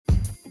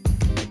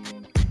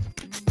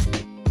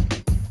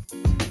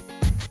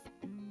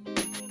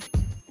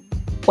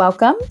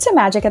Welcome to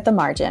Magic at the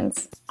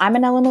Margins. I'm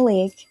Anela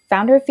Malik,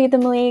 founder of Feed the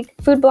Malik,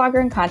 food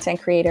blogger and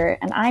content creator,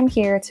 and I'm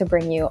here to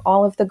bring you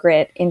all of the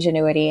grit,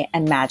 ingenuity,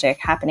 and magic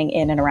happening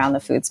in and around the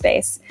food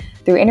space.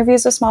 Through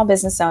interviews with small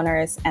business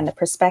owners and the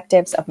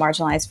perspectives of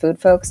marginalized food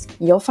folks,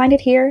 you'll find it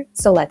here,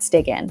 so let's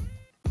dig in.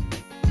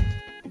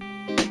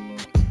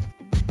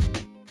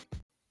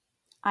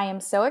 I am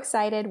so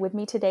excited. With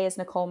me today is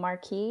Nicole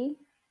Marquis,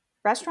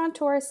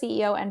 restaurateur,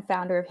 CEO, and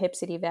founder of Hip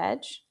City Veg,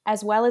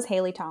 as well as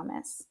Haley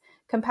Thomas,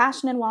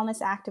 compassion and wellness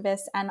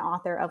activist and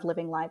author of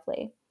Living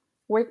Lively.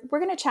 We're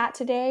going to chat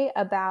today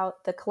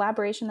about the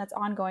collaboration that's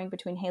ongoing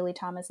between Haley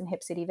Thomas and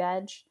Hip City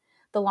Veg,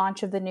 the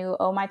launch of the new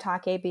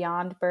Omaitake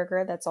Beyond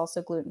burger that's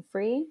also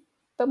gluten-free.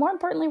 But more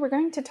importantly, we're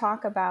going to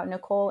talk about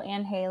Nicole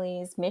and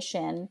Haley's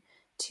mission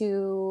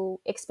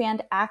to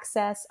expand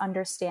access,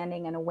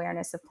 understanding, and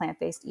awareness of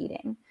plant-based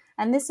eating.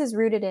 And this is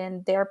rooted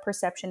in their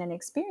perception and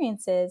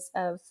experiences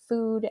of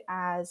food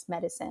as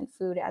medicine,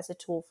 food as a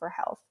tool for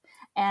health.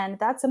 And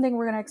that's something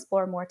we're going to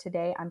explore more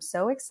today. I'm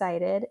so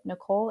excited.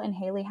 Nicole and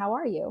Haley, how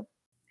are you?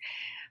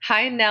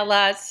 Hi,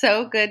 Nella.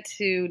 So good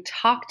to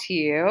talk to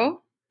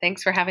you.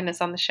 Thanks for having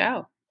us on the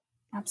show.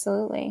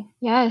 Absolutely.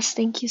 Yes,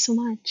 thank you so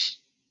much.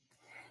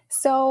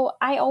 So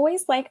I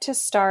always like to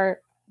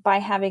start by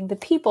having the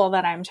people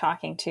that I'm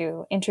talking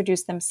to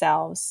introduce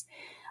themselves.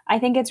 I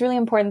think it's really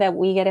important that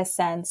we get a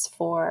sense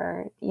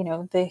for,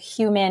 the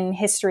human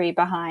history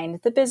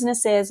behind the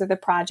businesses or the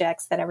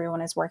projects that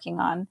everyone is working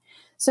on.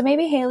 So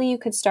maybe Haley, you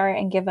could start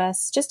and give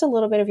us just a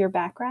little bit of your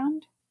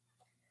background.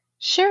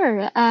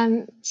 Sure.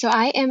 So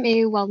I am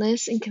a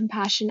wellness and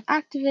compassion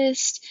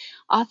activist,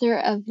 author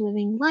of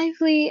Living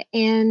Lively,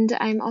 and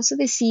I'm also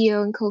the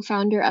CEO and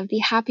co-founder of the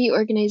Happy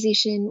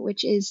Organization,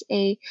 which is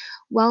a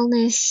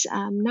wellness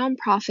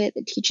nonprofit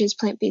that teaches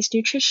plant-based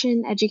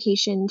nutrition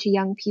education to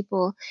young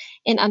people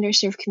in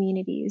underserved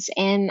communities.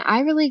 And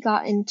I really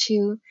got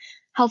into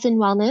health and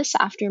wellness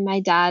after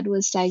my dad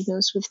was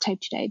diagnosed with type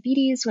 2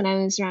 diabetes when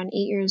I was around 8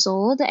 years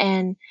old,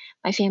 and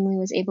my family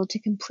was able to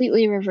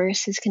completely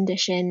reverse his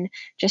condition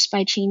just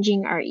by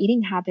changing our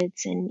eating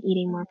habits and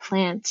eating more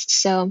plants.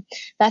 So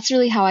that's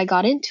really how I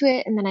got into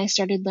it. And then I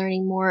started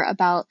learning more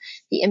about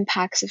the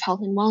impacts of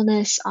health and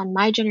wellness on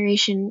my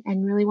generation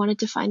and really wanted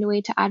to find a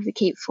way to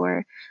advocate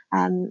for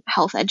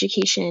health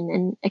education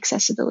and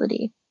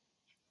accessibility.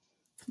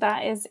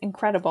 That is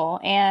incredible.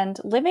 And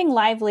Living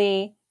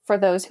Lively, for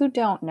those who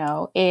don't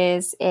know,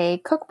 is a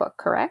cookbook,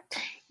 correct?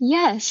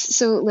 Yes.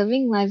 So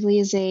Living Lively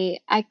is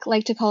I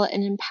like to call it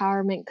an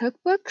empowerment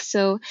cookbook.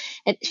 So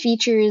it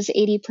features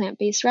 80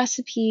 plant-based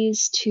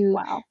recipes to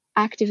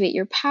activate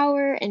your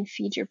power and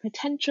feed your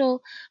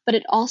potential. But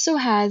it also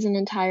has an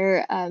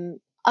entire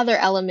other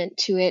element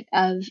to it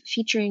of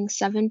featuring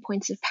 7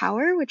 points of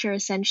power, which are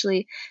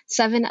essentially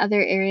 7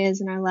 other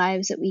areas in our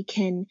lives that we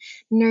can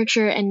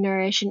nurture and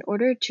nourish in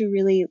order to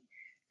really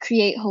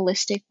create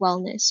holistic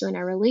wellness. So in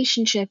our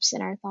relationships,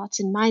 in our thoughts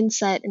and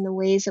mindset, in the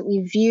ways that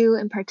we view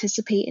and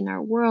participate in our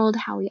world,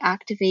 how we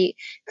activate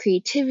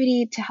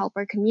creativity to help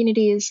our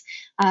communities.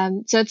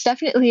 So it's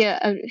definitely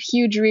a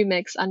huge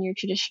remix on your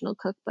traditional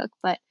cookbook,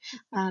 but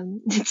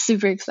it's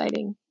super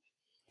exciting.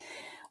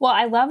 Well,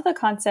 I love the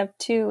concept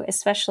too,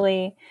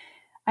 especially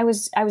I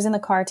was in the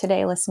car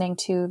today listening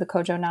to the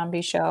Kojo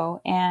Nambi show,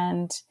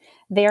 and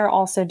they're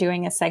also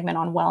doing a segment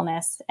on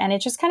wellness. And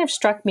it just kind of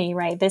struck me,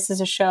 right? This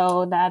is a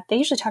show that they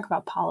usually talk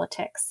about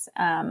politics.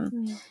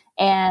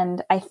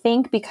 And I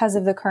think because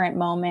of the current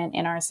moment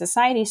in our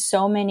society,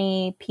 so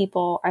many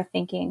people are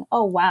thinking,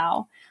 oh,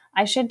 wow,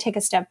 I should take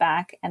a step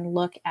back and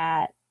look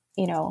at,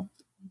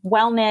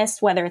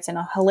 wellness, whether it's in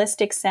a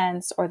holistic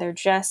sense or they're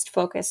just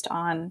focused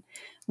on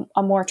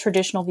a more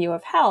traditional view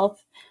of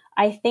health.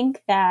 I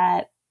think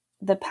that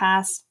the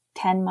past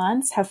 10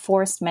 months have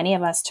forced many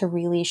of us to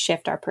really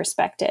shift our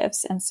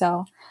perspectives. And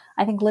so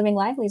I think Living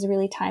Lively is a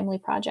really timely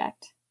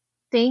project.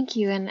 Thank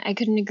you. And I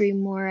couldn't agree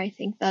more. I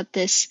think that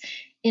this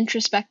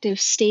introspective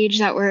stage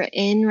that we're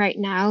in right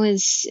now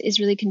is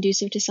really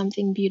conducive to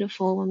something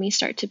beautiful when we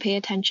start to pay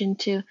attention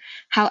to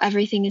how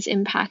everything is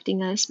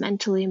impacting us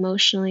mentally,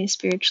 emotionally,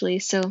 spiritually.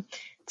 So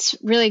it's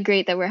really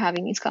great that we're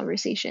having these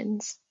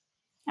conversations.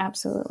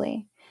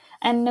 Absolutely.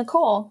 And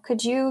Nicole,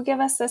 could you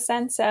give us a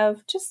sense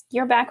of just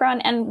your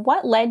background and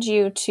what led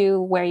you to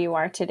where you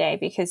are today?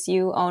 Because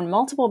you own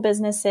multiple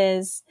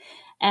businesses,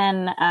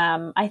 and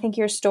I think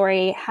your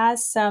story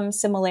has some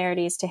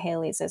similarities to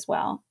Haley's as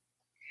well.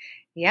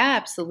 Yeah,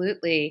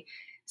 absolutely.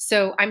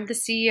 So I'm the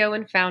CEO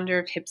and founder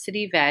of Hip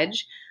City Veg.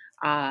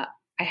 I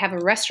have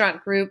a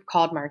restaurant group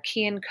called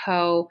Marquis &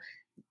 Co.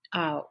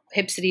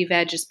 Hip City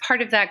Veg is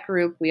part of that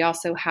group. We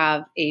also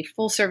have a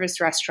full-service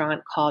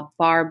restaurant called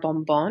Bar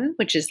Bombon,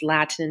 which is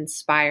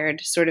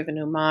Latin-inspired, sort of an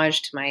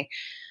homage to my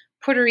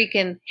Puerto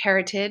Rican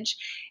heritage.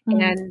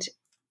 And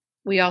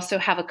we also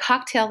have a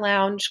cocktail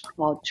lounge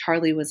called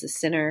Charlie Was a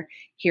Sinner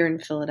here in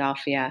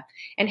Philadelphia.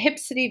 And Hip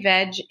City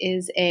Veg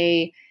is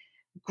a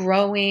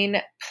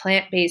growing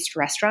plant-based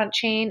restaurant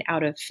chain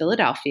out of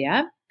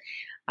Philadelphia.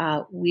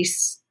 We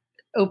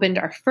opened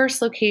our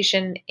first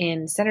location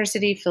in Center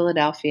City,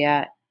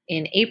 Philadelphia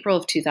in April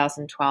of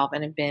 2012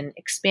 and have been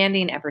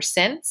expanding ever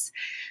since.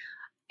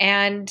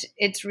 And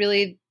it's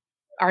really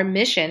our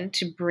mission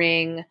to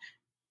bring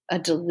a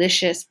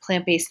delicious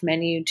plant-based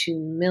menu to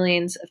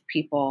millions of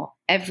people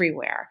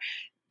everywhere.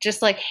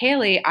 Just like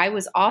Haley, I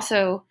was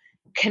also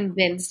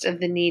convinced of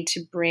the need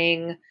to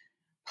bring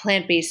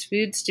plant-based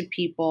foods to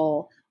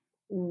people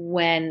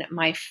when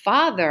my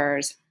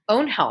father's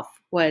own health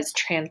was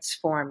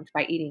transformed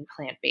by eating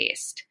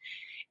plant-based.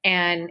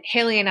 And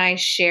Haley and I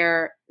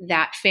share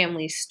that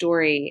family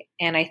story,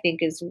 and I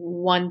think is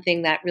one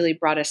thing that really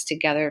brought us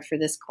together for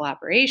this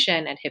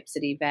collaboration at Hip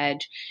City Veg,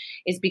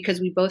 is because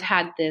we both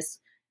had this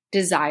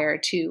desire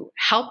to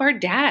help our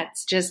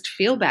dads just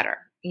feel better.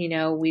 You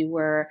know, we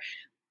were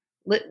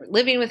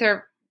living with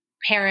our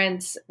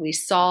parents. We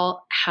saw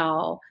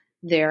how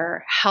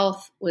their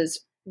health was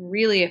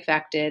really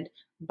affected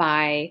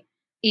by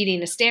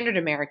eating a standard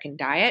American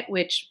diet,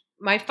 which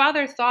my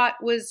father thought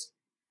was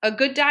a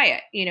good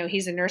diet. You know,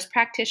 he's a nurse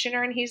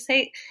practitioner, and he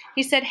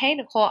said, "Hey,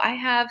 Nicole, I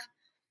have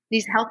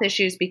these health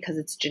issues because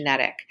it's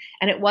genetic."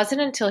 And it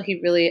wasn't until he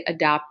really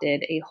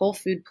adopted a whole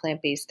food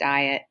plant-based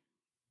diet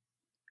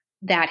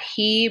that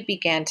he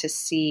began to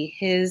see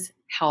his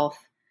health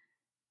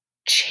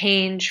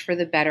change for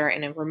the better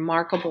in a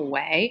remarkable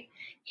way.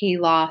 He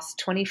lost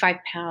 25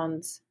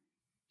 pounds.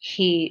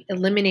 He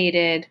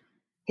eliminated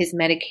his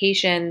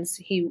medications.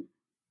 He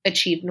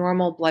achieved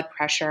normal blood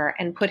pressure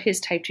and put his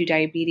type 2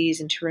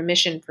 diabetes into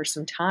remission for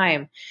some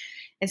time.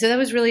 And so that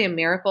was really a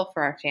miracle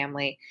for our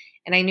family.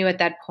 And I knew at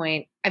that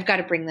point, I've got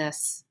to bring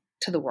this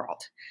to the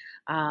world.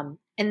 And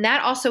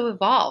that also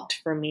evolved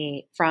for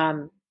me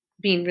from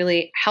being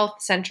really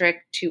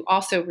health-centric to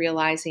also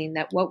realizing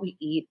that what we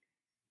eat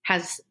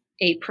has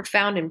a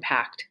profound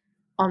impact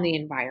on the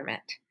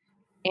environment.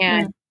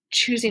 And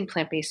choosing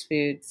plant-based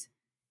foods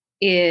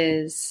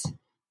is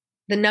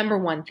the number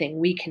one thing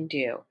we can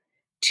do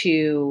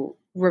to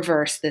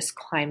reverse this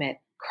climate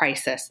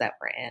crisis that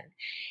we're in.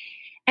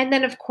 And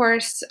then, of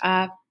course,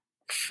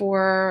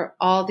 for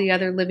all the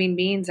other living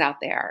beings out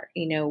there,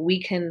 you know,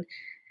 we can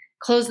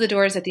close the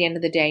doors at the end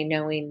of the day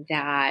knowing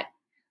that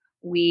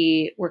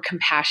we were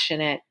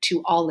compassionate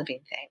to all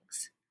living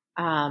things.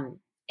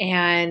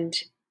 And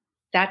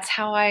that's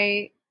how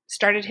I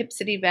started Hip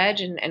City Veg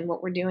and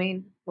what we're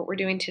doing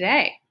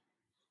today.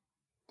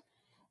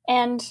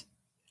 And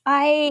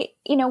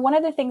one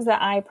of the things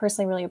that I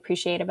personally really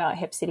appreciate about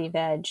Hip City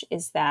Veg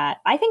is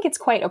that I think it's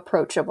quite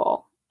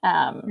approachable.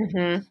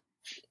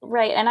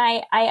 Right. And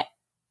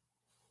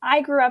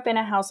I grew up in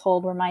a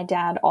household where my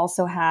dad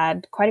also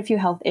had quite a few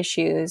health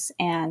issues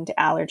and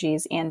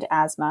allergies and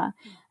asthma.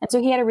 And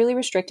so he had a really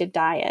restricted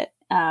diet,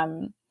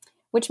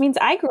 which means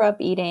I grew up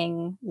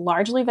eating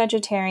largely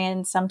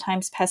vegetarian,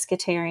 sometimes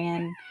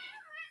pescatarian,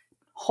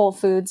 whole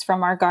foods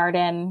from our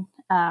garden.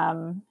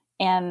 And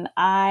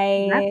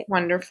That's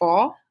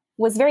wonderful.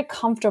 Was very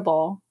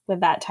comfortable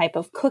with that type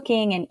of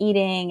cooking and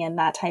eating and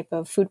that type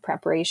of food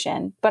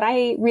preparation. But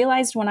I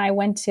realized when I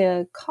went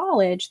to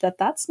college that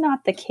that's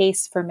not the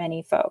case for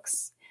many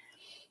folks.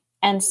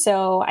 And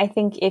so I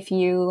think if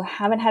you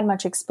haven't had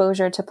much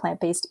exposure to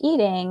plant-based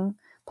eating,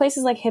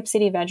 places like Hip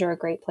City Veg are a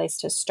great place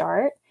to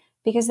start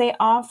because they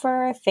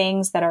offer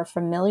things that are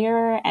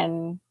familiar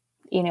and,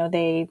 you know,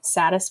 they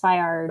satisfy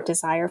our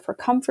desire for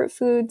comfort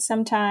food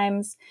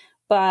sometimes,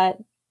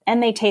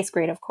 and they taste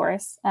great, of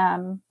course,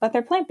 but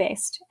they're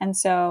plant-based. And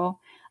so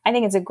I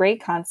think it's a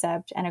great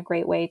concept and a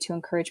great way to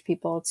encourage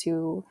people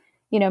to,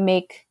 you know,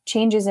 make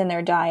changes in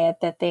their diet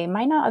that they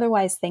might not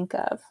otherwise think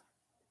of.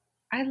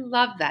 I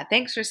love that.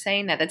 Thanks for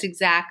saying that. That's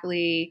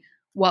exactly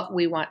what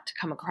we want to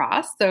come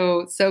across.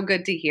 So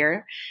good to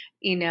hear.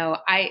 You know,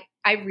 I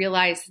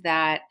realized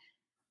that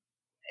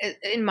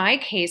in my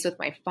case with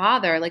my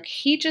father, like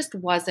he just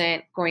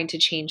wasn't going to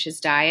change his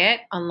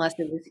diet unless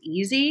it was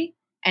easy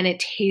and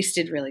it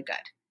tasted really good.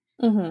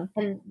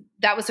 And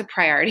that was a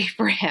priority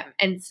for him.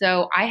 And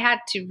so I had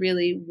to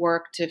really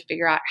work to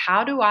figure out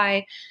how do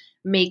I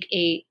make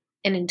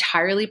an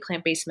entirely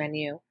plant-based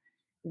menu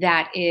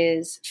that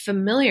is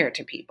familiar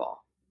to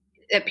people,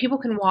 that people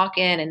can walk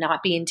in and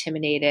not be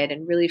intimidated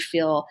and really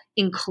feel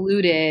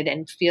included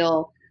and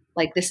feel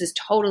like this is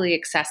totally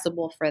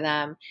accessible for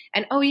them.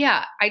 And, oh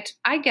yeah,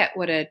 I get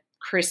what a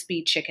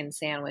crispy chicken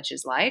sandwich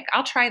is like.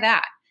 I'll try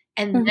that.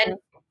 And then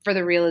for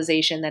the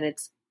realization that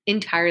it's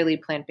entirely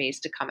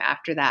plant-based to come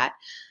after that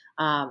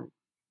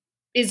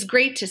is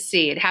great to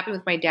see. It happened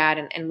with my dad,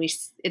 and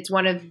it's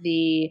one of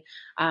the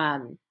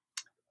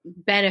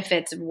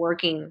benefits of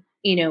working,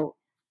 you know,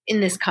 in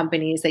this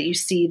company is that you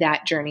see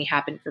that journey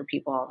happen for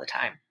people all the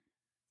time.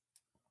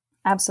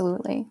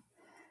 Absolutely.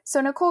 So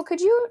Nicole,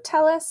 could you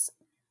tell us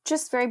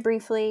just very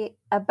briefly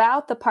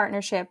about the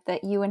partnership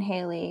that you and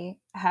Haley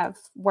have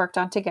worked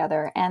on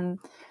together and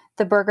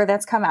the burger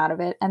that's come out of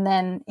it? And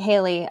then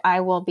Haley,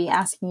 I will be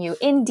asking you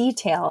in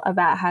detail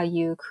about how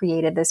you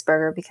created this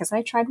burger because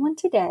I tried one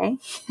today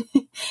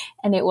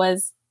and it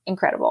was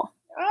incredible.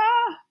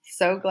 Oh,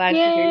 so glad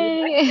Yay!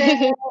 to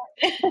hear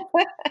you.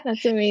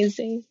 That's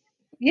amazing.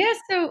 Yeah,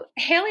 so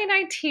Haley and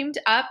I teamed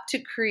up to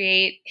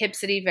create Hip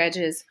City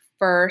Veg's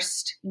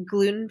first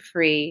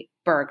gluten-free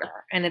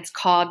burger, and it's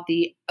called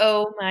the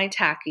Oh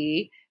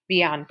Maitake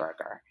Beyond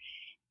Burger.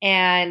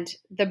 And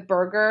the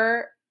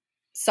burger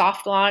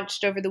soft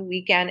launched over the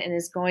weekend and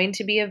is going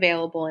to be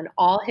available in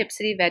all Hip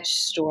City Veg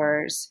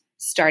stores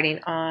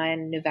starting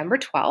on November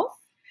 12th.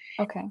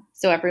 Okay.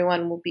 So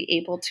everyone will be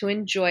able to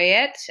enjoy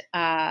it.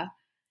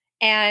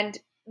 And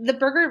the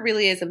burger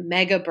really is a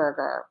mega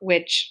burger,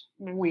 which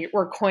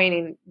we're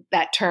coining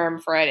that term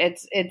for it.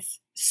 It's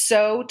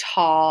so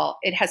tall.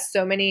 It has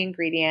so many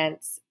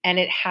ingredients, and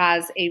it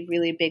has a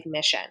really big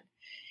mission.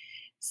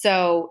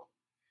 So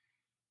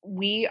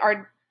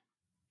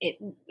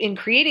in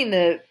creating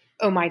the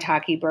Oh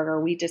Maitake burger,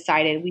 we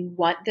decided we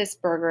want this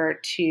burger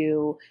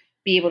to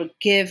be able to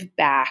give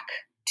back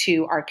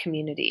to our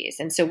communities.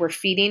 And so we're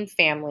feeding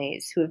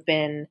families who have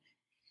been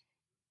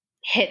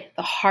hit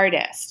the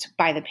hardest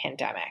by the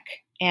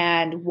pandemic.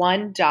 And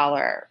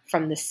 $1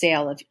 from the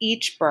sale of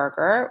each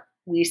burger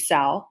we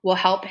sell will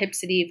help Hip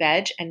City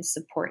Veg and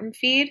Support and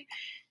Feed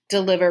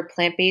deliver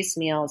plant-based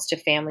meals to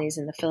families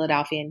in the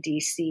Philadelphia and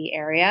DC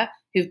area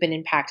who've been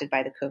impacted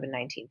by the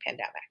COVID-19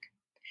 pandemic.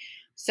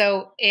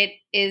 So it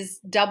is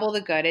double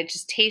the good. It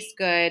just tastes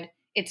good.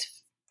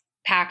 It's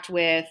packed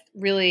with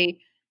really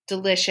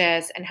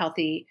delicious and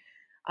healthy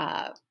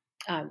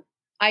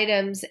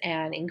items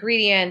and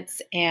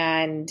ingredients,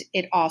 and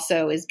it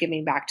also is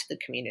giving back to the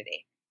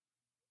community.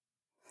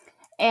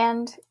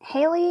 And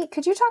Haley,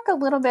 could you talk a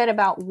little bit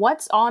about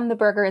what's on the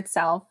burger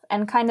itself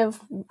and kind of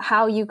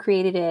how you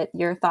created it,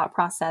 your thought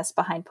process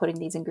behind putting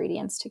these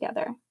ingredients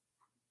together?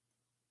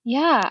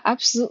 Yeah,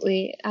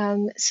 absolutely.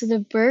 So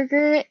the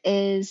burger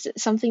is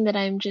something that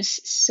I'm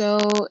just so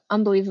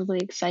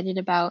unbelievably excited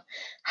about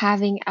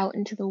having out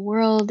into the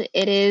world.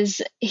 It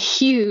is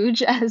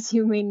huge, as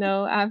you may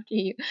know after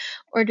you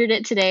ordered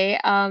it today.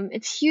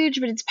 It's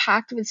huge, but it's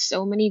packed with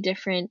so many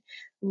different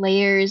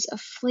layers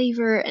of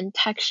flavor and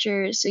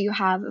texture. So you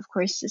have, of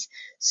course, this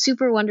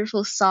super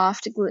wonderful,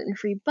 soft,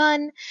 gluten-free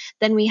bun.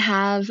 Then we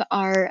have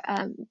our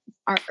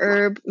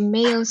herb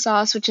mayo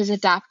sauce, which is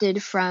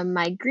adapted from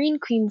my Green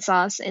Queen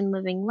sauce in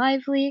Living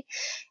Lively.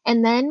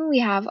 And then we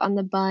have on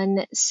the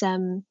bun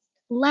some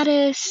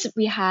lettuce.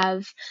 We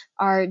have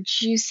our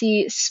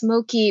juicy,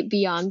 smoky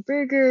Beyond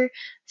Burger,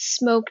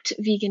 smoked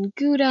vegan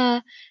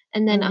Gouda.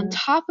 And then on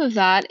top of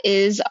that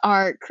is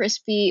our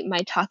crispy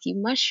maitake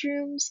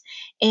mushrooms.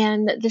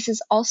 And this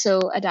is also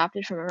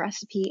adapted from a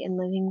recipe in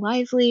Living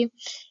Lively.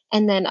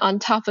 And then on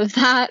top of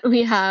that,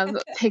 we have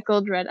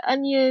pickled red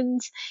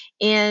onions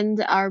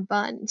and our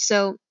bun.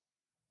 So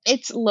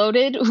it's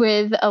loaded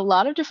with a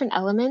lot of different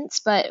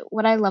elements, but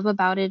what I love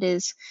about it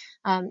is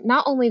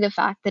not only the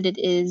fact that it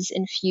is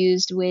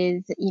infused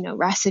with,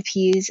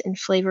 recipes and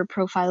flavor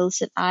profiles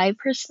that I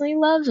personally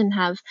love and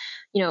have,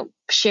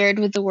 shared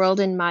with the world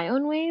in my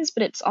own ways,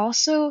 but it's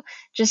also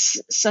just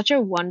such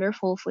a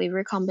wonderful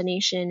flavor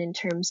combination in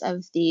terms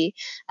of the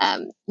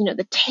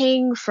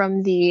tang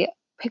from the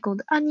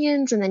pickled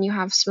onions, and then you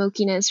have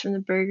smokiness from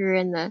the burger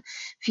and the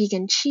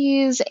vegan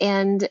cheese,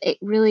 and it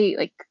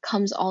really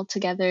comes all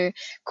together,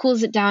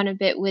 cools it down a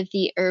bit with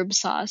the herb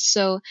sauce.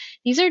 So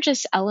these are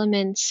just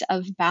elements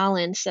of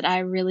balance that I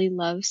really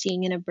love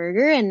seeing in a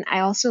burger. And I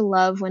also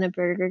love when a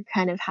burger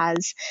kind of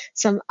has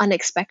some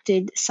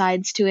unexpected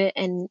sides to it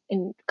and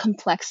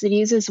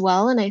complexities as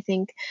well. And I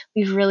think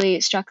we've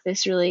really struck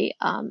this really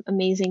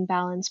amazing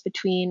balance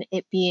between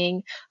it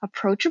being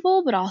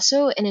approachable but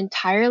also an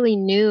entirely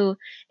new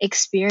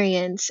experience,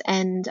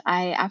 and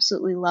I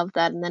absolutely love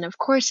that. And then of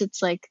course it's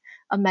like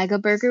a mega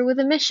burger with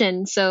a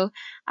mission, so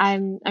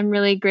I'm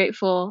really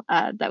grateful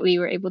that we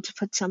were able to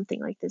put something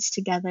like this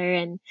together,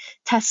 and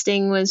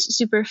testing was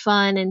super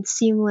fun and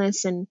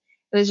seamless, and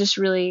it was just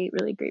really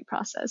great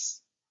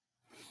process.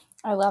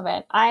 I love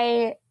it.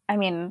 I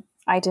mean,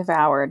 I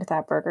devoured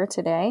that burger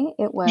today.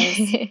 It was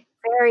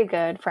very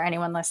good for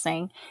anyone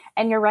listening.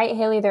 And you're right,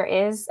 Haley, there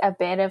is a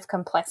bit of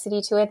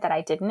complexity to it that I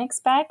didn't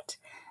expect.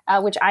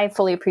 Which I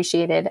fully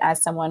appreciated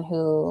as someone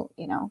who,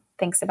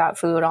 thinks about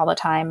food all the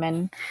time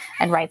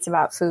and writes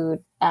about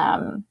food.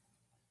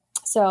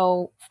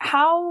 So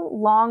how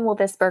long will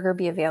this burger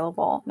be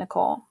available,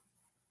 Nicole?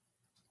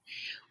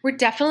 We're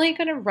definitely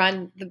going to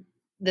run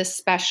the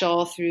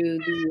special through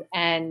the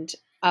end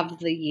of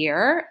the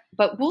year,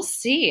 but we'll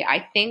see.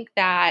 I think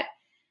that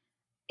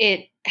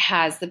it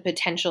has the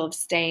potential of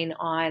staying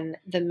on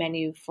the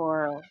menu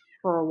for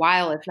a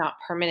while, if not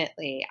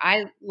permanently.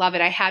 I love it.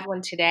 I had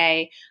one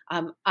today.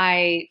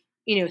 I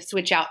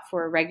switch out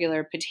for a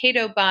regular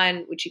potato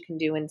bun, which you can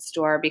do in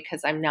store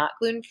because I'm not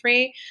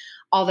gluten-free,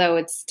 although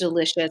it's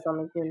delicious on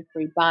the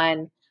gluten-free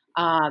bun.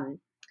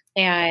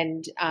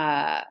 And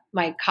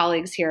my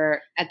colleagues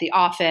here at the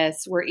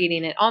office were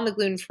eating it on the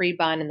gluten-free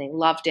bun and they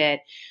loved it.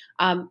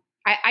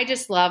 I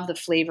just love the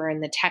flavor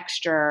and the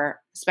texture,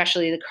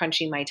 especially the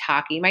crunchy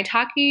maitake.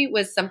 Maitake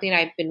was something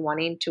I've been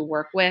wanting to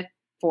work with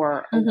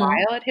for a Mm-hmm.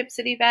 while at Hip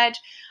City Veg.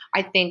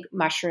 I think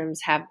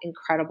mushrooms have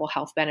incredible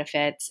health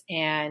benefits.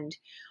 And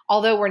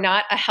although we're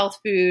not a health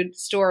food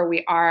store,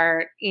 we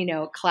are,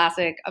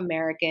 classic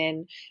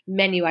American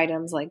menu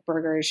items like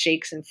burgers,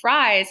 shakes, and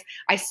fries.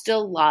 I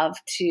still love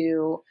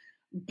to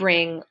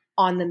bring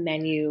on the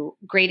menu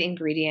great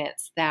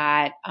ingredients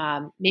that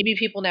maybe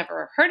people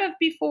never heard of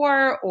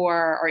before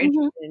or are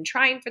interested in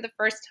trying for the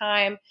first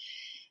time.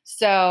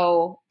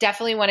 So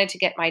definitely wanted to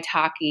get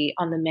maitake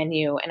on the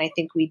menu, and I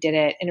think we did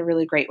it in a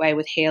really great way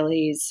with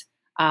Haley's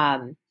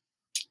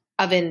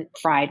oven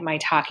fried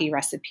maitake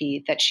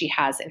recipe that she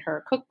has in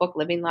her cookbook,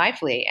 Living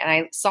Lively. And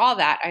I saw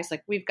that. I was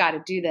like, we've got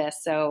to do this.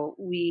 So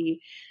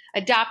we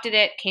adopted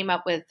it, came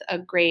up with a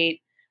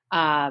great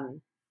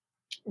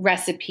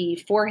recipe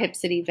for Hip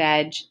City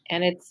Veg,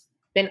 and it's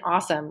been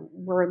awesome.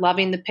 We're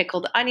loving the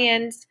pickled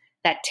onions.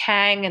 That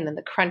tang and then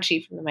the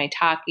crunchy from the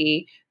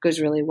maitake goes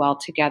really well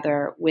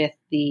together with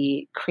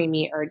the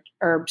creamy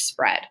herb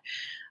spread.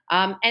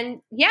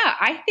 And yeah,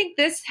 I think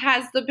this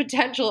has the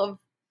potential of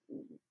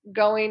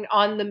going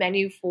on the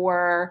menu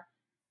for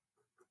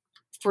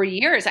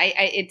years.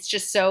 It's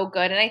just so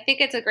good. And I think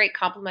it's a great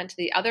complement to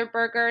the other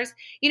burgers.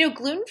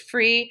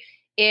 Gluten-free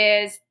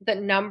is the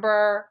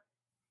number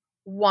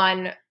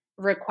one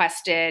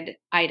requested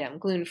item,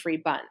 gluten-free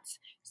buns.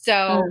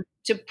 So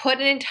to put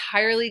an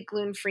entirely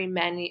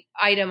gluten-free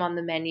item on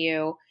the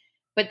menu,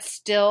 but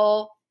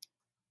still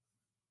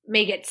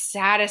make it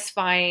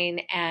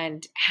satisfying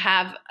and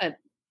have a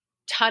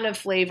ton of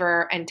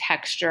flavor and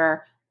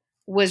texture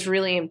was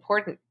really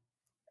important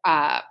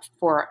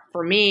for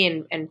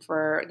me and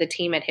for the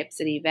team at Hip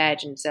City Veg.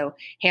 And so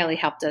Haley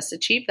helped us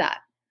achieve that.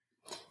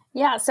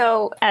 Yeah.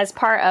 So as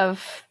part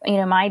of,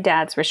 my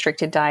dad's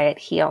restricted diet,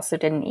 he also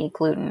didn't eat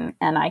gluten.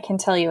 And I can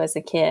tell you as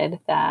a kid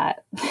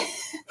that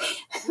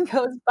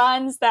those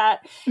buns that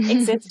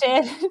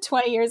existed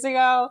 20 years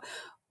ago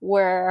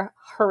were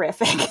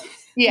horrific.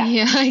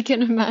 Yeah, I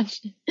can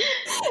imagine.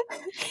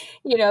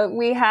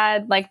 We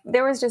had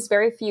there was just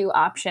very few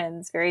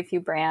options, very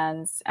few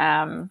brands.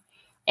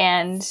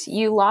 And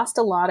you lost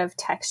a lot of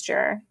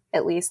texture.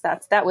 At least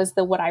that was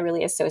what I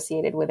really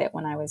associated with it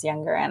when I was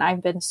younger. And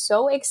I've been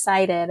so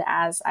excited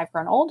as I've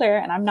grown older,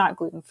 and I'm not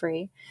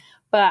gluten-free,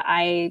 but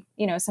I,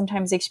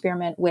 sometimes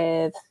experiment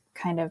with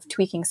kind of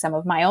tweaking some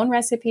of my own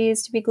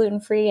recipes to be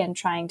gluten-free and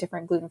trying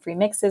different gluten-free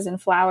mixes and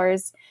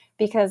flours,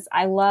 because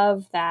I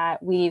love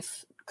that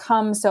we've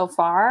come so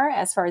far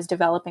as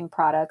developing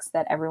products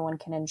that everyone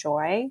can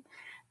enjoy.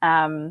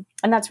 And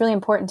that's really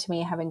important to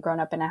me, having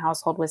grown up in a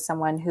household with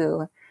someone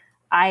who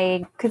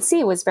I could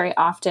see was very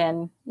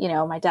often,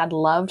 my dad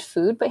loved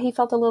food, but he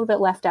felt a little bit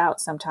left out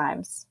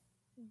sometimes.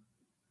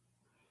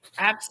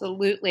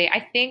 Absolutely. I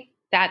think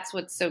that's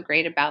what's so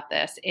great about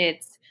this.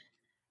 It's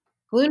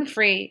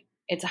gluten-free.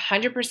 It's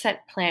 100%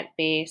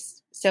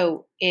 plant-based.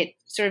 So it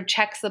sort of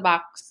checks the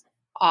box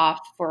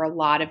off for a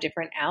lot of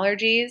different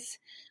allergies.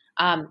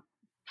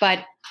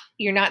 But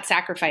you're not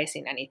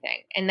sacrificing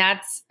anything. And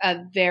that's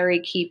a very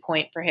key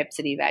point for Hip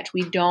City Veg.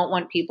 We don't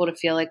want people to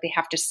feel like they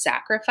have to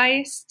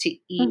sacrifice to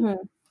eat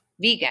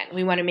vegan.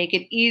 We want to make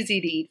it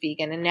easy to eat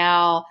vegan, and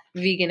now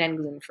vegan and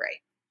gluten-free.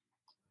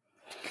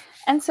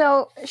 And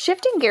so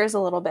shifting gears a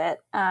little bit,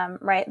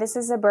 right? This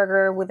is a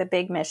burger with a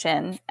big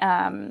mission.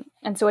 And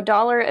so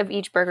 $1 of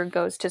each burger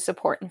goes to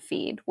support and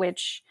feed,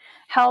 which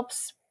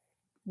helps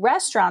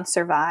restaurants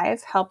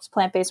survive, helps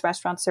plant-based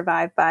restaurants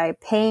survive by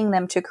paying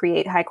them to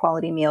create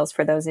high-quality meals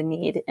for those in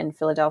need in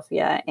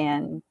Philadelphia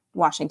and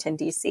Washington,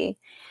 D.C.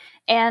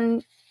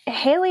 And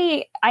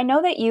Haley, I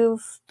know that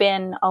you've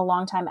been a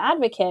longtime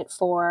advocate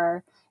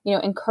for,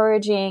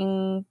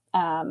 encouraging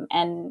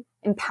and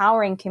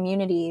empowering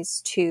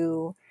communities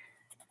to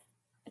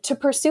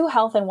pursue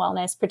health and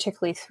wellness,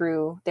 particularly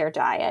through their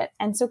diet.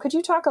 And so could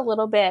you talk a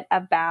little bit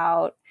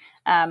about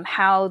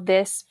how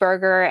this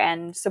burger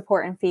and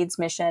support and feeds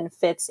mission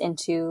fits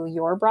into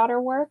your broader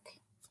work?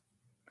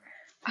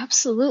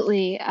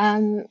 Absolutely.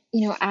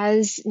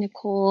 As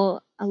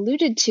Nicole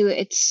alluded to,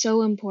 it's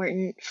so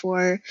important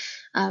for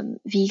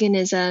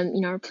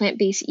veganism, or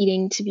plant-based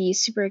eating to be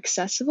super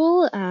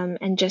accessible,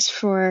 and just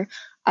for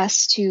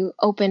us to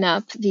open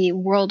up the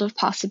world of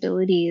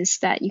possibilities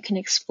that you can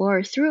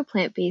explore through a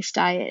plant-based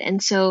diet.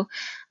 And so,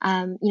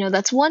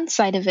 that's one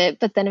side of it.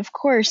 But then, of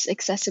course,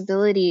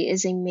 accessibility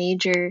is a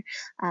major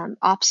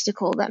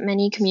obstacle that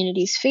many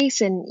communities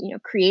face,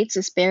 and creates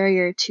this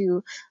barrier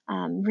to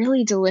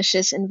really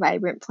delicious and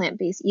vibrant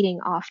plant-based eating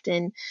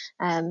often.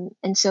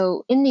 And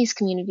so in these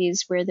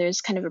communities where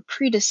there's kind of a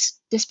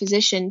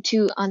predisposition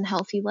to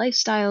unhealthy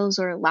lifestyles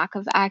or lack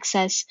of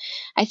access,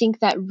 I think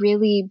that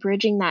really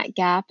bridging that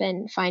gap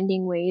and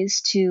finding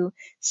ways to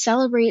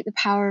celebrate the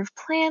power of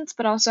plants,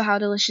 but also how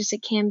delicious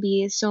it can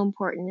be, is so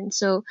important. And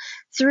so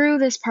through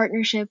this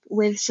partnership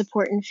with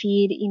Support and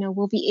Feed,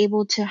 we'll be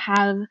able to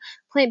have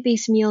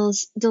plant-based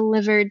meals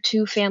delivered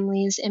to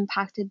families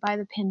impacted by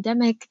the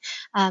pandemic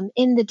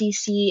in the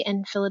DC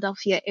and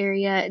Philadelphia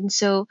area. And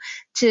so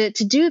to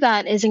do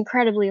that is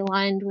incredibly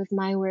aligned with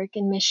my work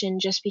and mission,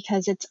 just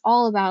because it's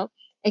all about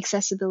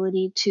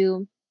accessibility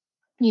to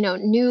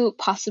new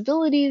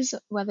possibilities,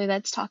 whether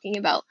that's talking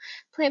about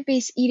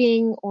plant-based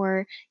eating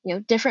or,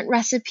 different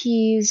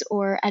recipes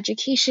or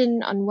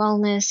education on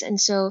wellness. And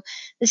so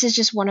this is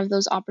just one of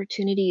those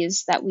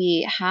opportunities that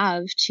we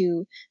have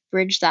to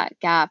bridge that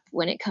gap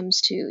when it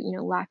comes to,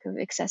 lack of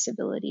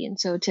accessibility. And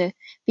so to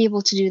be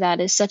able to do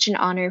that is such an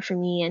honor for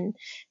me, and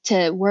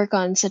to work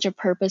on such a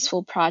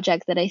purposeful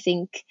project that I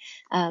think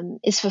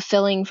is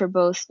fulfilling for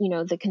both,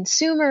 the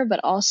consumer,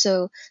 but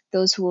also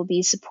those who will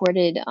be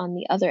supported on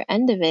the other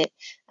end of it,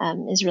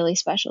 is really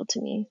special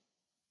to me.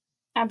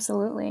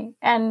 Absolutely.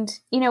 And,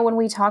 when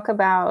we talk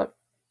about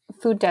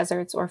food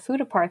deserts or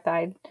food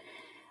apartheid,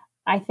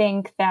 I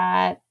think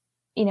that,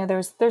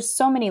 there's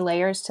so many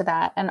layers to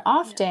that. And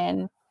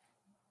often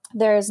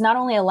there's not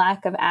only a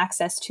lack of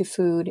access to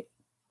food,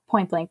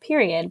 point blank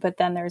period, but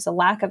then there's a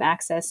lack of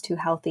access to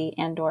healthy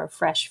and or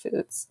fresh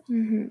foods.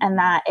 Mm-hmm. And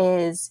that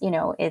is,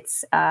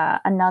 it's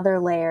another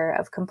layer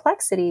of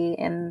complexity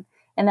in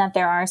that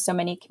there are so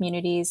many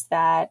communities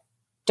that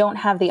don't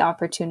have the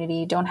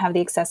opportunity, don't have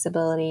the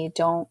accessibility,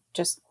 don't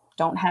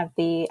have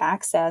the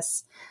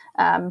access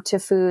to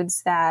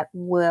foods that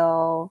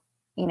will,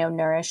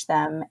 nourish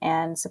them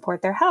and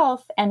support their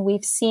health. And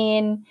we've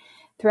seen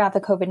throughout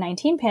the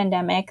COVID-19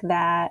 pandemic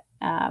that,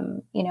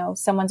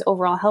 someone's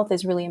overall health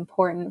is really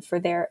important for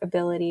their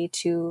ability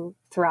to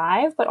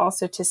thrive, but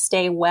also to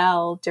stay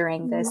well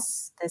during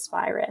this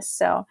virus.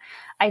 So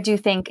I do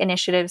think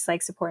initiatives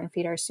like Support and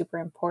Feed are super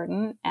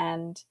important.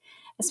 And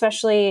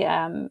especially,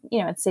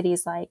 in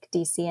cities like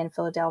DC and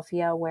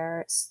Philadelphia,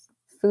 where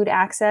food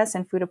access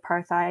and food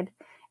apartheid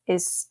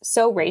is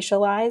so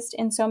racialized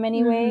in so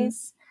many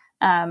ways.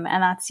 And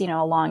that's,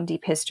 a long,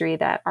 deep history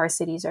that our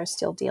cities are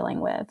still dealing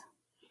with.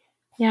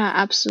 Yeah,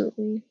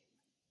 absolutely.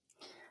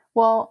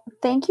 Well,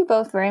 thank you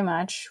both very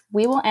much.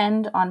 We will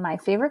end on my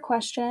favorite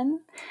question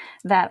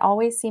that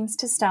always seems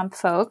to stump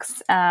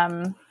folks.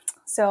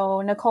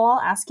 So Nicole,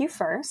 I'll ask you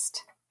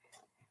first.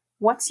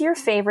 What's your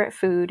favorite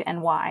food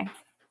and why?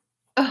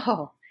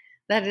 Oh,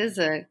 that is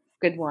a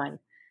good one.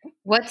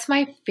 What's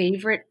my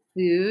favorite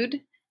food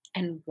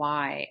and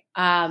why?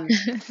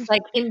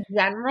 Like in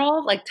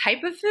general, like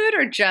type of food,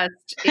 or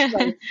just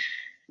like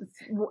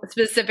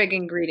specific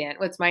ingredient?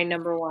 What's my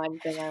number one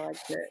thing I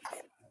like to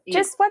eat?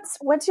 Just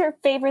what's your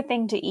favorite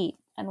thing to eat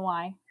and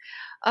why?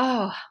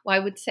 Oh, well, I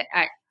would say,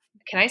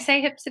 can I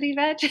say Hip City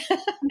Veg? Is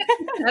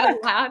that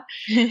allowed?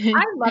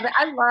 I love it.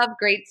 I love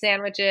great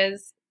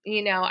sandwiches.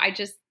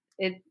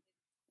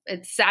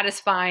 It's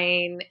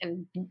satisfying,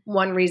 and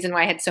one reason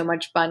why I had so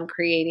much fun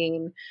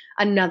creating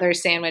another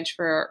sandwich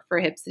for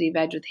Hip City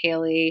Veg with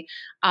Haley.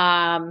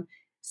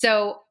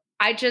 So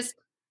I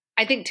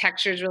think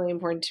texture is really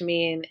important to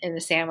me in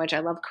a sandwich. I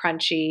love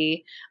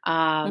crunchy.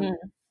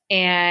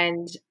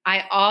 And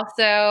I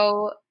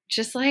also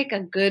just like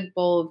a good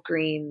bowl of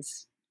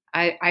greens.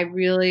 I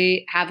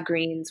really have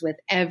greens with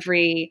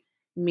every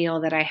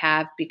meal that I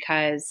have,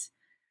 because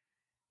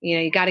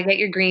you got to get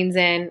your greens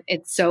in.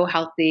 It's so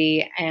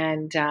healthy,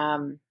 and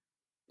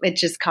it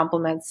just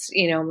complements,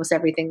 almost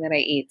everything that I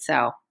eat.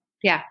 So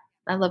yeah,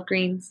 I love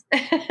greens.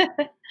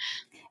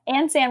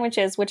 And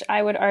sandwiches, which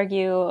I would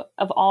argue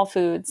of all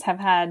foods have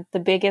had the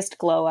biggest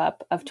glow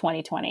up of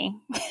 2020.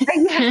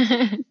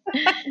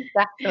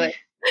 Exactly.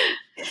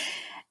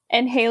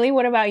 And Haley,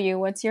 what about you?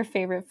 What's your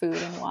favorite food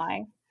and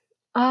why?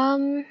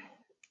 I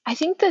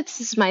think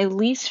this is my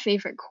least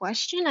favorite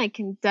question. I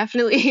can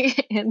definitely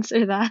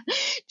answer that,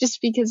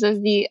 just because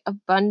of the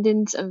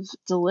abundance of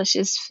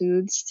delicious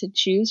foods to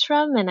choose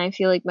from. And I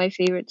feel like my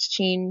favorites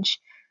change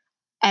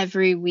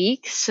every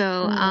week.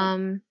 So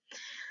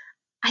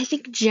I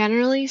think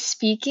generally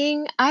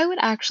speaking, I would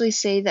actually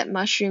say that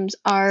mushrooms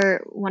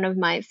are one of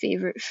my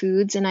favorite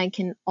foods, and I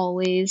can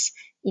always,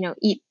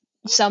 eat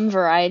some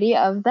variety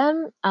of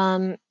them.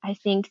 I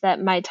think that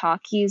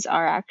maitakes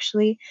are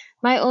actually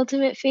my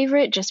ultimate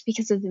favorite, just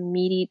because of the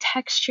meaty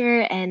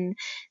texture and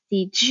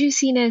the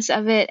juiciness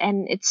of it,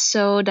 and it's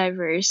so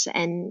diverse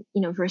and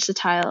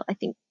versatile. I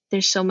think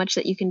there's so much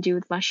that you can do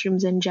with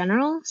mushrooms in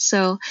general.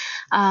 So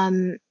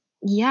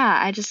yeah,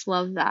 I just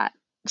love that.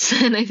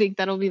 And I think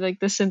that'll be like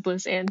the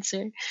simplest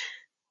answer.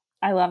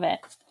 I love it.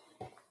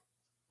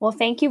 Well,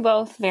 thank you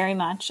both very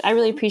much. I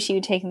really appreciate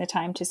you taking the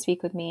time to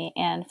speak with me.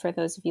 And for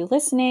those of you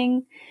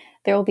listening,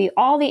 there will be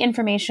all the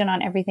information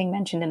on everything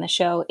mentioned in the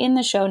show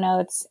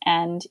notes.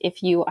 And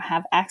if you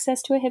have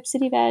access to a Hip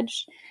City Veg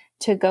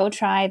to go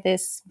try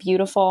this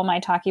beautiful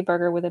maitake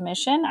burger with a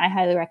mission, I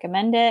highly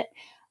recommend it.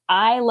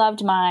 I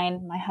loved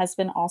mine. My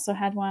husband also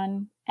had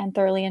one and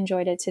thoroughly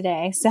enjoyed it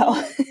today. So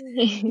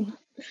thank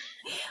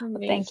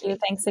you.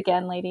 Thanks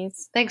again,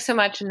 ladies. Thanks so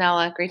much,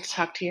 Anela. Great to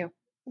talk to you.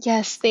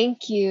 Yes,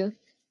 thank you.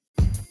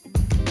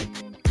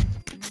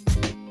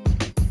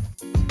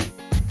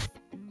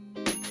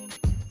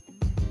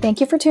 Thank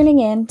you for tuning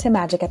in to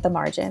Magic at the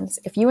Margins.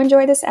 If you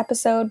enjoy this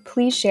episode,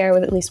 please share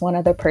with at least one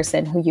other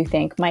person who you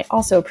think might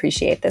also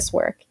appreciate this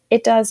work.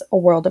 It does a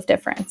world of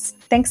difference.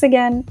 Thanks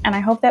again, and I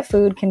hope that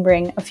food can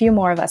bring a few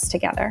more of us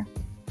together.